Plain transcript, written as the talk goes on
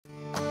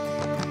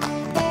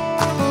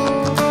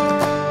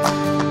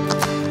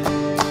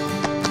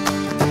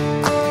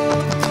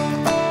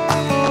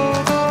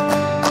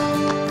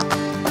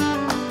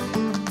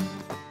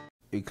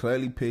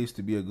clearly pays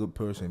to be a good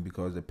person,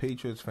 because the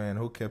Patriots fan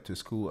who kept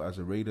his cool as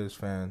a Raiders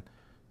fan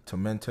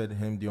tormented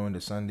him during the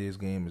Sunday's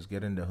game is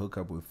getting the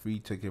hookup with free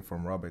ticket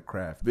from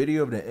Kraft.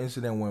 Video of the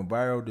incident went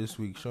viral this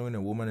week, showing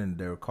a woman in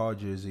their car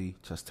jersey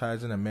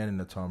chastising a man in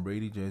a Tom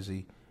Brady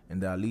jersey in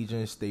the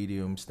Allegiant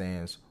Stadium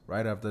stands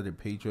right after the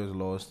Patriots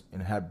lost in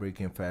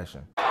heartbreaking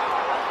fashion.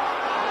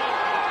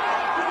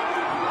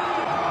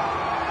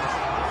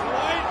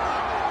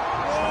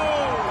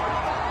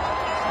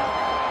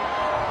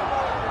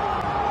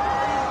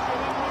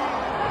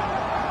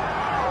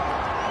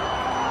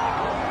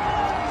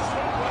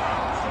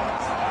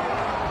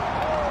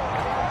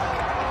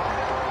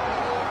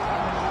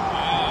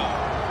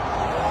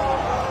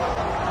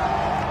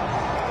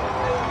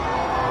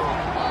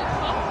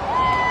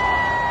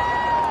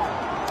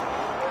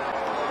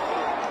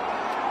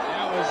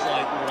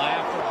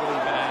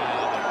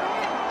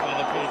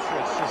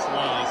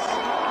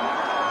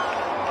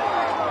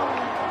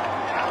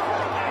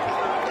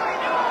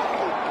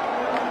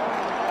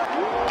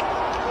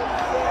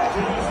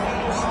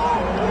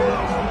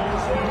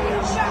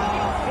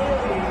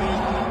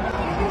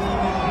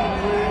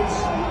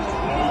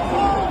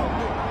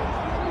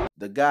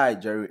 The guy,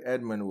 Jerry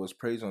Edmond, was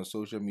praised on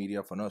social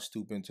media for not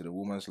stooping to the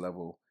woman's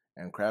level,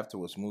 and Kraft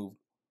was moved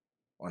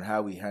on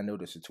how he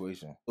handled the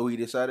situation. So he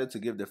decided to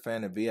give the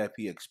fan a VIP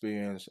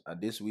experience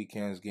at this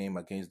weekend's game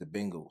against the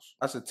Bengals.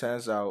 As it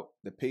turns out,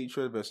 the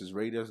Patriots vs.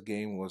 Raiders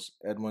game was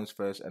Edmond's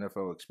first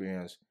NFL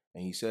experience,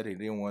 and he said he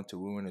didn't want to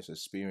ruin his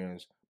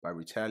experience by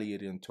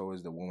retaliating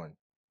towards the woman.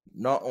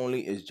 Not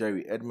only is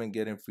Jerry Edmond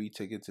getting free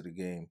tickets to the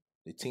game,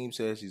 the team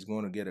says he's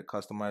going to get a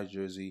customized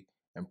jersey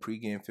and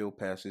pre-game field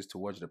passes to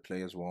watch the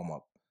players warm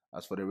up.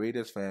 As for the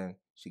Raiders fan,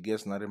 she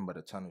gets nothing but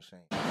a ton of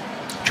shame.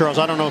 Charles,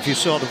 I don't know if you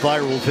saw the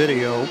viral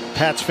video.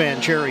 Pats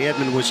fan Jerry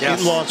Edmond was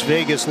in Las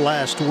Vegas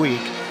last week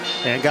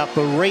and got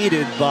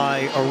berated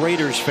by a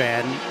Raiders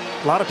fan.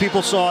 A lot of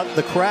people saw it.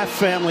 The Kraft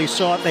family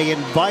saw it. They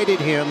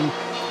invited him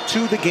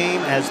to the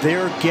game as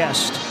their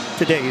guest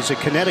today. He's a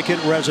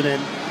Connecticut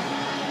resident.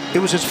 It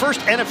was his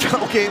first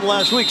NFL game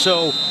last week,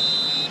 so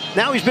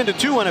now he's been to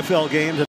 2 NFL games.